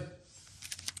heaven.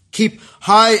 Keep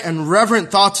high and reverent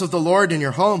thoughts of the Lord in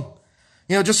your home.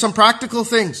 Just some practical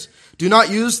things. Do not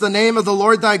use the name of the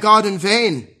Lord thy God in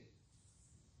vain.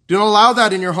 Do not allow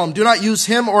that in your home. Do not use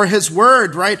him or his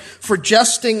word, right, for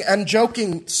jesting and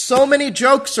joking. So many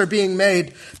jokes are being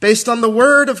made based on the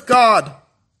word of God.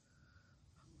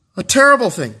 A terrible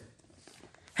thing.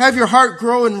 Have your heart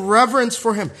grow in reverence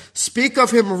for him. Speak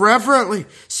of him reverently.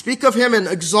 Speak of him in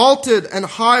exalted and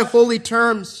high holy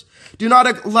terms. Do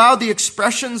not allow the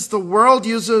expressions the world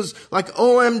uses like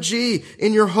OMG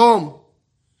in your home.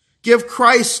 Give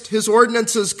Christ, his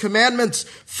ordinances, commandments,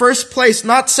 first place,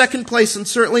 not second place, and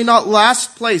certainly not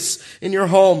last place in your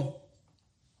home.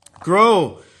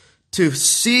 Grow to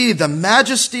see the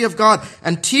majesty of God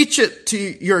and teach it to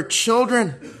your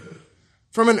children.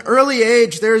 From an early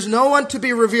age, there is no one to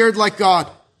be revered like God.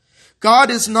 God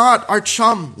is not our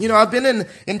chum. I've been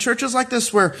in churches like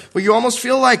this where you almost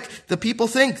feel like the people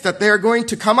think that they're going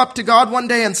to come up to God one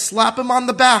day and slap him on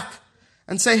the back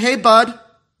and say, "Hey, bud."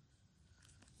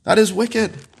 That is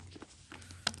wicked.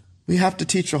 We have to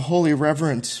teach a holy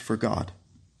reverence for God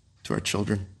to our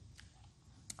children.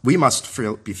 We must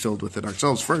be filled with it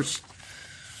ourselves first.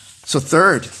 So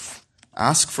third,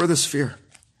 ask for this fear.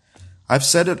 I've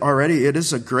said it already. It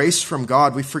is a grace from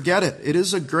God. We forget it. It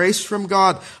is a grace from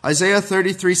God. Isaiah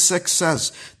 33:6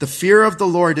 says, "The fear of the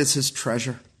Lord is his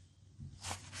treasure."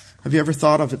 Have you ever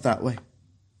thought of it that way?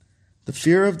 The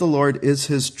fear of the Lord is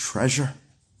his treasure.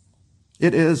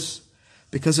 It is,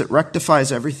 because it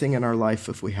rectifies everything in our life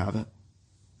if we have it.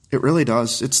 It really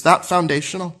does. It's that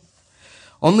foundational.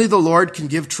 Only the Lord can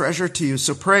give treasure to you.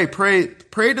 So pray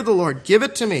to the Lord. Give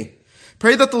it to me.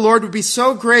 Pray that the Lord would be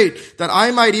so great that I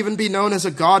might even be known as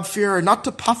a God-fearer, not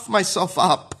to puff myself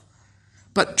up,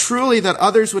 but truly that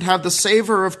others would have the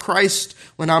savor of Christ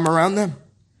when I'm around them.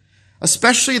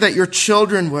 Especially that your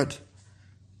children would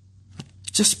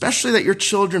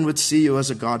see you as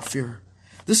a God-fearer.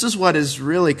 This is what is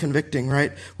really convicting,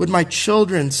 right? Would my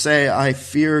children say, "I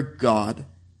fear God"?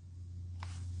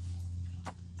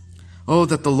 Oh,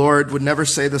 that the Lord would never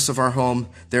say this of our home.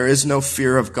 There is no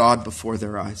fear of God before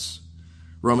their eyes.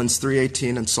 Romans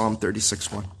 3:18 and Psalm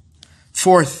 36:1.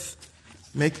 Fourth,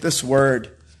 make this word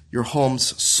your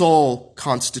home's sole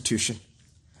constitution.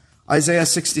 Isaiah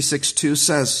 66:2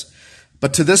 says,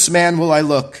 "But to this man will I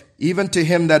look, even to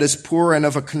him that is poor and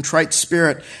of a contrite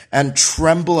spirit, and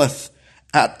trembleth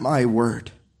at my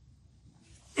word."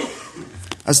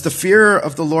 As the fear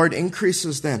of the Lord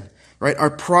increases then, right, our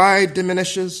pride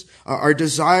diminishes, our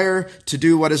desire to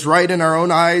do what is right in our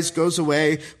own eyes goes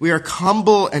away. We are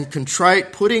humble and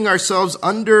contrite, putting ourselves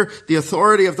under the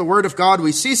authority of the word of God.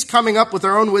 We cease coming up with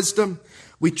our own wisdom.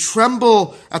 We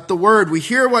tremble at the word. We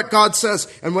hear what God says.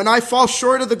 And when I fall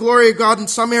short of the glory of God in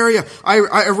some area, I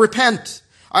repent.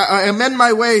 I amend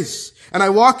my ways, and I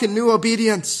walk in new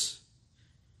obedience.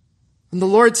 And the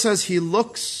Lord says he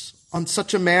looks on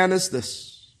such a man as this.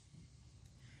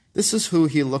 This is who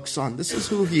he looks on. This is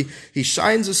who he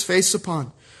shines his face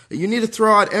upon. You need to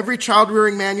throw out every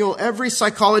child-rearing manual, every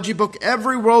psychology book,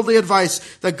 every worldly advice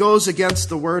that goes against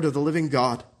the word of the living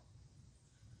God.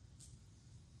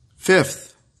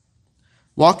 Fifth,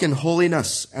 walk in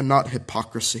holiness and not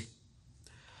hypocrisy.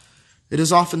 It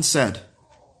is often said,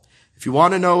 if you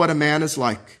want to know what a man is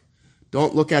like,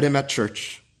 don't look at him at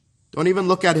church. Don't even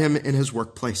look at him in his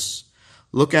workplace.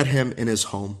 Look at him in his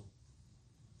home.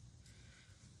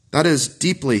 That is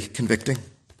deeply convicting.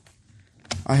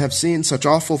 I have seen such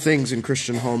awful things in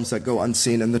Christian homes that go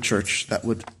unseen in the church that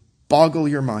would boggle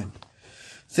your mind.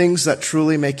 Things that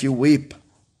truly make you weep.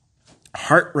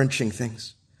 Heart-wrenching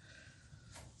things.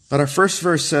 But our first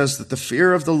verse says that the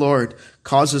fear of the Lord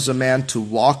causes a man to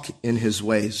walk in his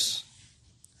ways.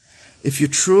 If you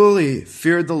truly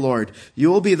feared the Lord, you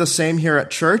will be the same here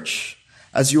at church,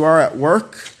 as you are at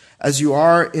work, as you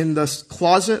are in the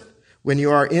closet, when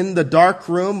you are in the dark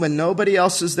room, when nobody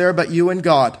else is there but you and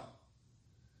God.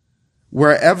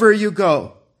 Wherever you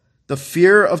go, the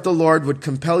fear of the Lord would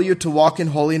compel you to walk in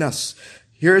holiness.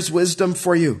 Here's wisdom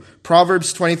for you.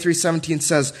 Proverbs 23:17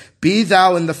 says, "Be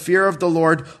thou in the fear of the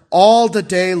Lord all the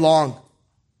day long."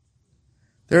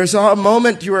 There is not a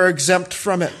moment you are exempt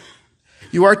from it.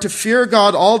 You are to fear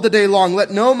God all the day long.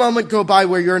 Let no moment go by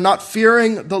where you're not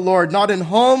fearing the Lord, not in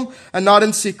home and not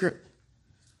in secret.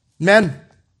 Men,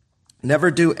 never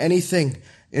do anything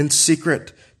in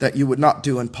secret that you would not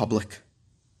do in public.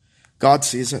 God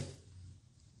sees it.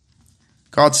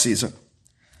 God sees it.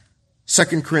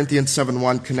 2 Corinthians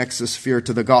 7:1 connects this fear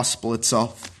to the gospel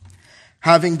itself.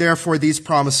 Having therefore these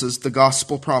promises, the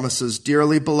gospel promises,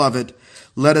 dearly beloved,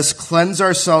 let us cleanse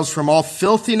ourselves from all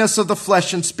filthiness of the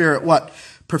flesh and spirit. What?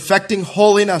 Perfecting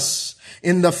holiness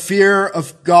in the fear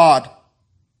of God.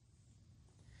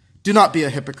 Do not be a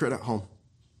hypocrite at home.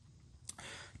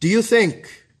 Do you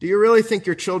really think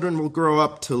your children will grow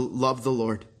up to love the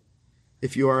Lord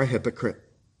if you are a hypocrite?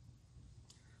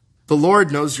 The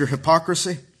Lord knows your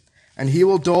hypocrisy, and he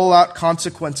will dole out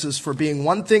consequences for being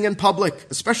one thing in public,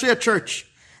 especially at church,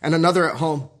 and another at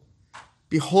home.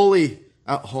 Be holy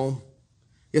at home.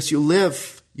 Yes, you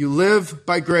live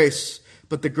by grace,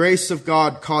 but the grace of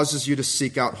God causes you to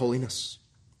seek out holiness.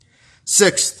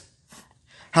 Sixth,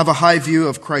 have a high view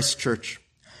of Christ's church.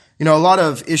 You know, a lot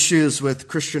of issues with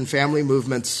Christian family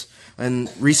movements in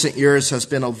recent years has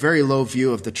been a very low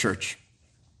view of the church.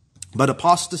 But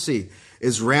apostasy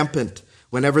is rampant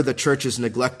whenever the church is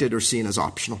neglected or seen as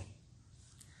optional.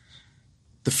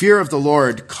 The fear of the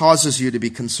Lord causes you to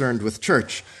be concerned with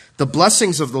church. The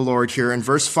blessings of the Lord here in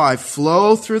verse 5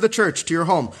 flow through the church to your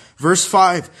home. Verse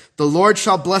 5, the Lord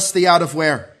shall bless thee out of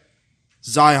where?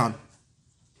 Zion.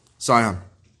 Zion.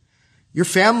 Your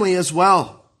family as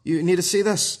well. You need to see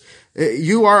this.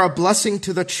 You are a blessing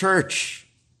to the church.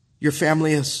 Your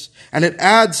family is. And it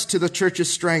adds to the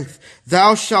church's strength.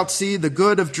 Thou shalt see the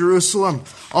good of Jerusalem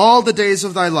all the days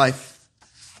of thy life.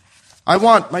 I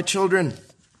want my children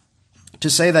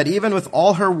to say that even with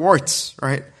all her warts,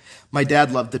 right? My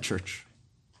dad loved the church.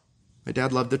 My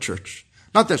dad loved the church.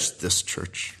 Not just this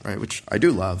church, right? Which I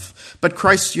do love, but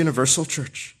Christ's universal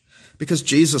church. Because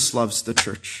Jesus loves the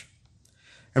church.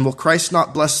 And will Christ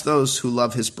not bless those who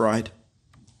love his bride?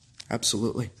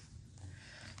 Absolutely.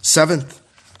 Seventh,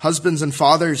 husbands and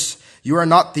fathers, you are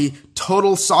not the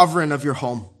total sovereign of your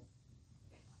home.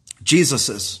 Jesus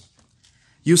is.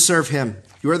 You serve him.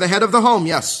 You are the head of the home,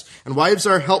 yes. And wives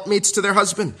are helpmeets to their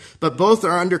husband, but both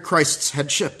are under Christ's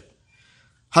headship.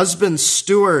 Husbands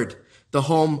steward the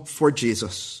home for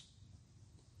Jesus.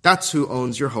 That's who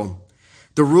owns your home.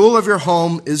 The rule of your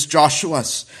home is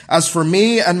Joshua's. As for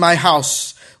me and my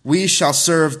house, we shall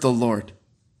serve the Lord.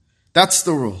 That's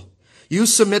the rule. You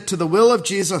submit to the will of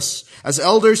Jesus as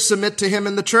elders submit to him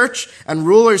in the church and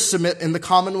rulers submit in the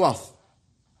commonwealth.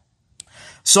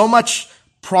 So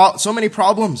many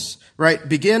problems, right,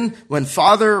 begin when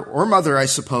father or mother, I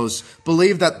suppose,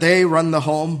 believe that they run the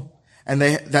home and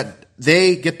that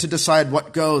they get to decide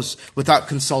what goes without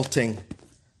consulting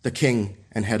the king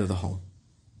and head of the home.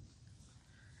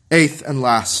 Eighth and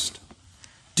last,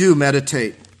 do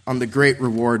meditate on the great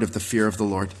reward of the fear of the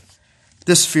Lord.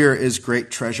 This fear is great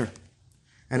treasure,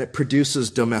 and it produces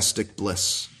domestic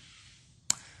bliss.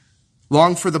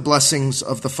 Long for the blessings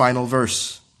of the final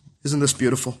verse. Isn't this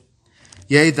beautiful?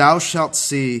 Yea, thou shalt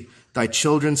see thy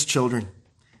children's children,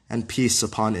 and peace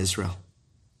upon Israel.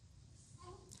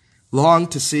 Long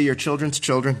to see your children's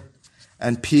children,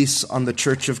 and peace on the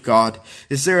church of God.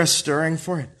 Is there a stirring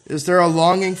for it? Is there a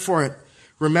longing for it?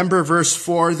 Remember verse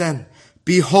 4 then.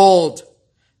 Behold,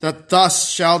 that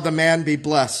thus shall the man be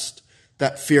blessed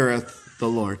that feareth the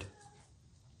Lord.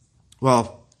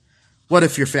 Well, what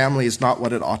if your family is not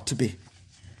what it ought to be?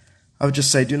 I would just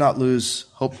say, do not lose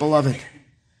hope, beloved.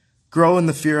 Grow in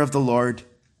the fear of the Lord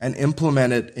and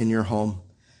implement it in your home.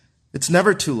 It's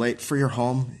never too late for your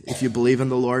home if you believe in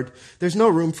the Lord. There's no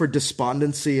room for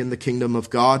despondency in the kingdom of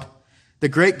God. The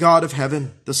great God of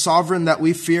heaven, the sovereign that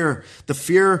we fear, the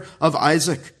fear of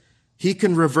Isaac, he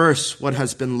can reverse what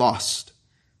has been lost.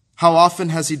 How often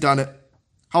has he done it?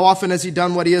 How often has he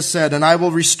done what he has said? And I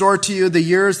will restore to you the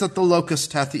years that the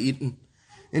locust hath eaten.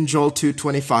 In Joel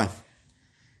 2:25.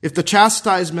 If the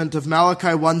chastisement of Malachi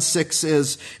 1:6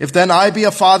 is, if then I be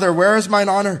a father, where is mine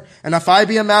honor? And if I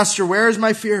be a master, where is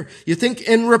my fear? You think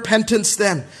in repentance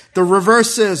then, the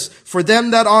reverse is, for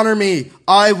them that honor me,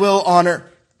 I will honor.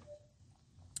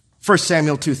 1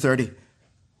 Samuel 2:30.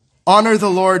 Honor the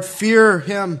Lord, fear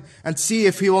him, and see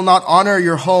if he will not honor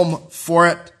your home for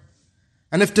it.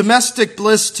 And if domestic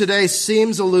bliss today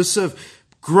seems elusive,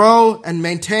 grow and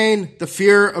maintain the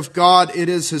fear of God. It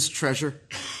is his treasure.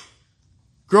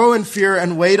 Grow in fear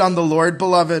and wait on the Lord,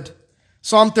 beloved.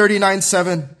 Psalm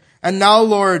 39:7. And now,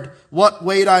 Lord, what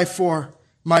wait I for?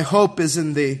 My hope is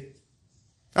in thee.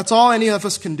 That's all any of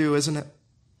us can do, isn't it?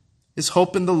 Is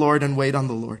hope in the Lord and wait on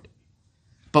the Lord.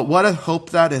 But what a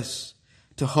hope that is,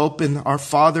 to hope in our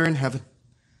Father in heaven.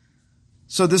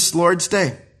 So this Lord's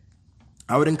Day,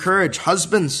 I would encourage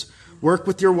husbands, work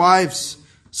with your wives.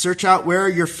 Search out where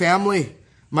your family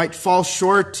might fall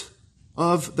short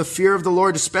of the fear of the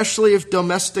Lord, especially if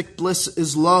domestic bliss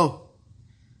is low.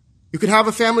 You could have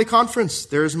a family conference.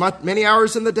 There's many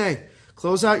hours in the day.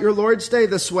 Close out your Lord's Day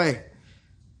this way.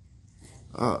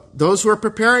 Those who are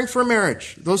preparing for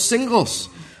marriage, those singles,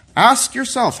 ask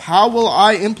yourself, how will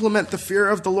I implement the fear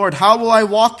of the Lord? How will I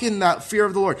walk in that fear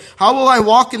of the Lord? How will I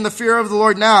walk in the fear of the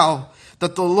Lord now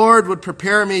that the Lord would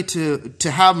prepare me to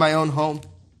have my own home?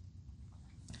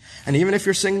 And even if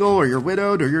you're single or you're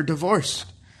widowed or you're divorced,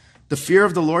 the fear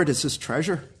of the Lord is his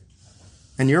treasure.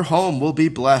 And your home will be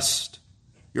blessed.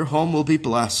 Your home will be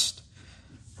blessed.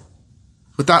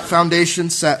 With that foundation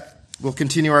set, we'll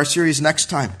continue our series next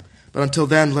time. But until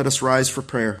then, let us rise for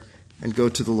prayer and go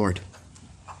to the Lord.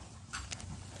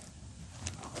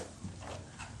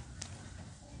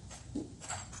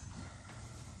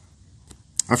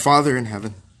 Our Father in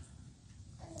heaven,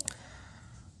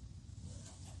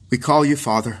 we call you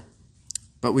Father.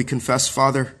 But we confess,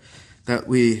 Father, that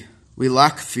we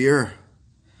lack fear.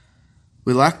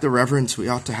 We lack the reverence we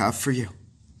ought to have for you.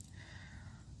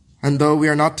 And though we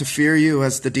are not to fear you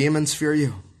as the demons fear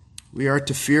you, we are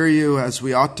to fear you as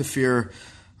we ought to fear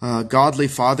godly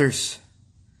fathers.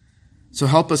 So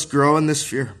help us grow in this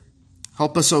fear.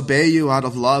 Help us obey you out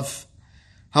of love.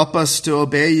 Help us to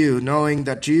obey you, knowing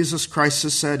that Jesus Christ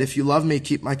has said, if you love me,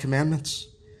 keep my commandments.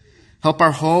 Help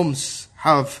our homes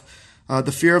have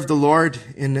the fear of the Lord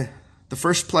in the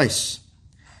first place.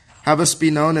 Have us be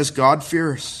known as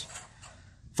God-fearers.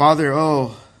 Father,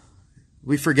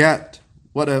 we forget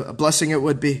what a blessing it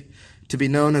would be to be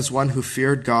known as one who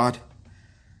feared God.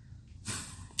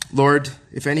 Lord,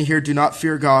 if any here do not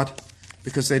fear God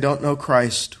because they don't know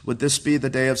Christ, would this be the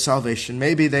day of salvation?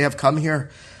 Maybe they have come here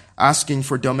asking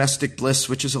for domestic bliss,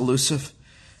 which is elusive.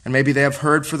 And maybe they have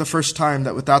heard for the first time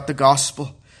that without the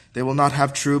gospel, they will not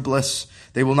have true bliss.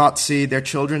 They will not see their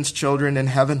children's children in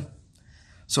heaven.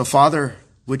 So, Father,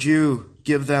 would you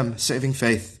give them saving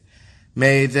faith?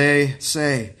 May they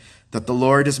say that the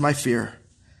Lord is my fear,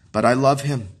 but I love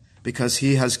him because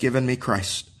he has given me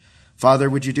Christ. Father,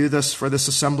 would you do this for this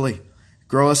assembly?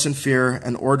 Grow us in fear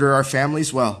and order our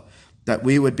families well, that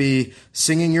we would be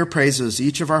singing your praises,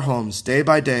 each of our homes, day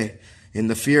by day, in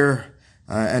the fear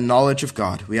and knowledge of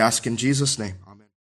God. We ask in Jesus' name.